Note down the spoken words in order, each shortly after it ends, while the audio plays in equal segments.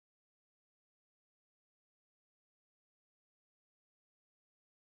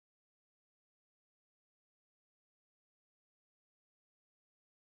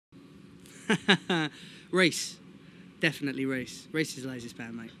Reese. Definitely Reese. Reese is the laziest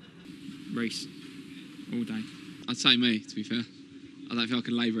band, mate. Reese. All day. I'd say me, to be fair. I don't think I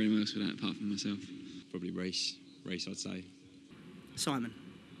can labour anyone else with that apart from myself. Probably Reese. Reese, I'd say. Simon.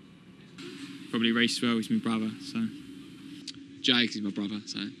 Probably Reese as well, he's my brother, so. Jay, 'cause he's my brother,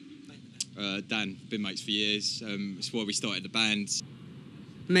 so. Dan, been mates for years. It's why we started the band.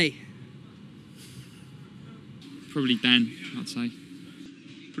 Me. Probably Dan, I'd say.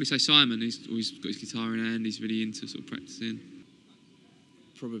 Probably say Simon, he's always got his guitar in hand, he's really into sort of practising.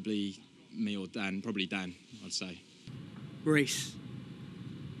 Probably me or Dan. Probably Dan, I'd say. Reese.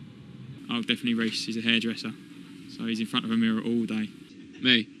 Oh, definitely Reese, he's a hairdresser. So he's in front of a mirror all day.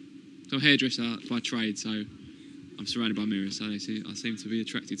 Me. So I'm a hairdresser by trade, so I'm surrounded by mirrors, so I seem to be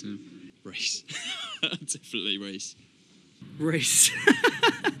attracted to them. Reese. Definitely Reese. Reese.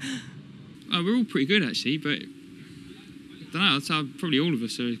 Oh, we're all pretty good actually, but I don't know, I'd say probably all of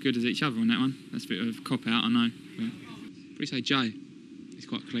us are as good as each other on that one. That's a bit of a cop-out, I know. But Probably say Jay. He's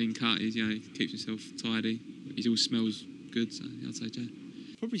quite clean cut, he keeps himself tidy. He always smells good, so I'd say Jay.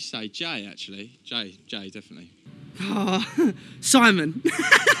 Probably say Jay, actually. Jay, definitely. Oh, Simon.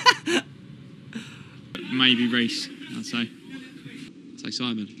 maybe Reese, I'd say. I'd say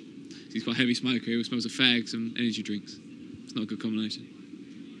Simon. He's quite a heavy smoker, he always smells of fags and energy drinks. It's not a good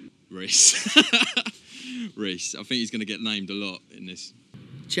combination. Reese. Reese. I think he's going to get named a lot in this.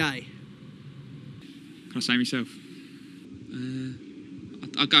 Jay. Can I say myself?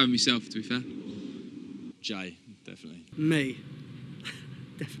 I'll go with myself, to be fair. Jay, definitely. Me.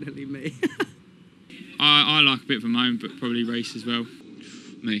 Definitely me. I like a bit of a moan, but probably Reese as well.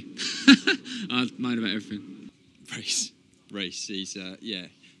 Me. I'd moan about everything. Reese. He's,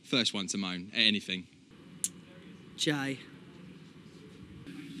 first one to moan at anything. Jay.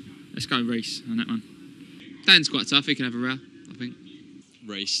 Let's go Reese on that one. Dan's quite tough, he can have a row, I think.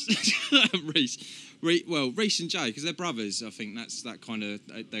 Reese. Reese and Jay, because they're brothers. I think that's that kind of.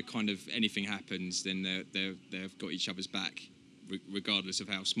 They're kind of anything happens, then they've got each other's back, regardless of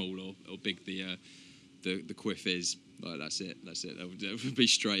how small or big the quiff is. Like that's it. They'll be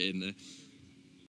straight in there.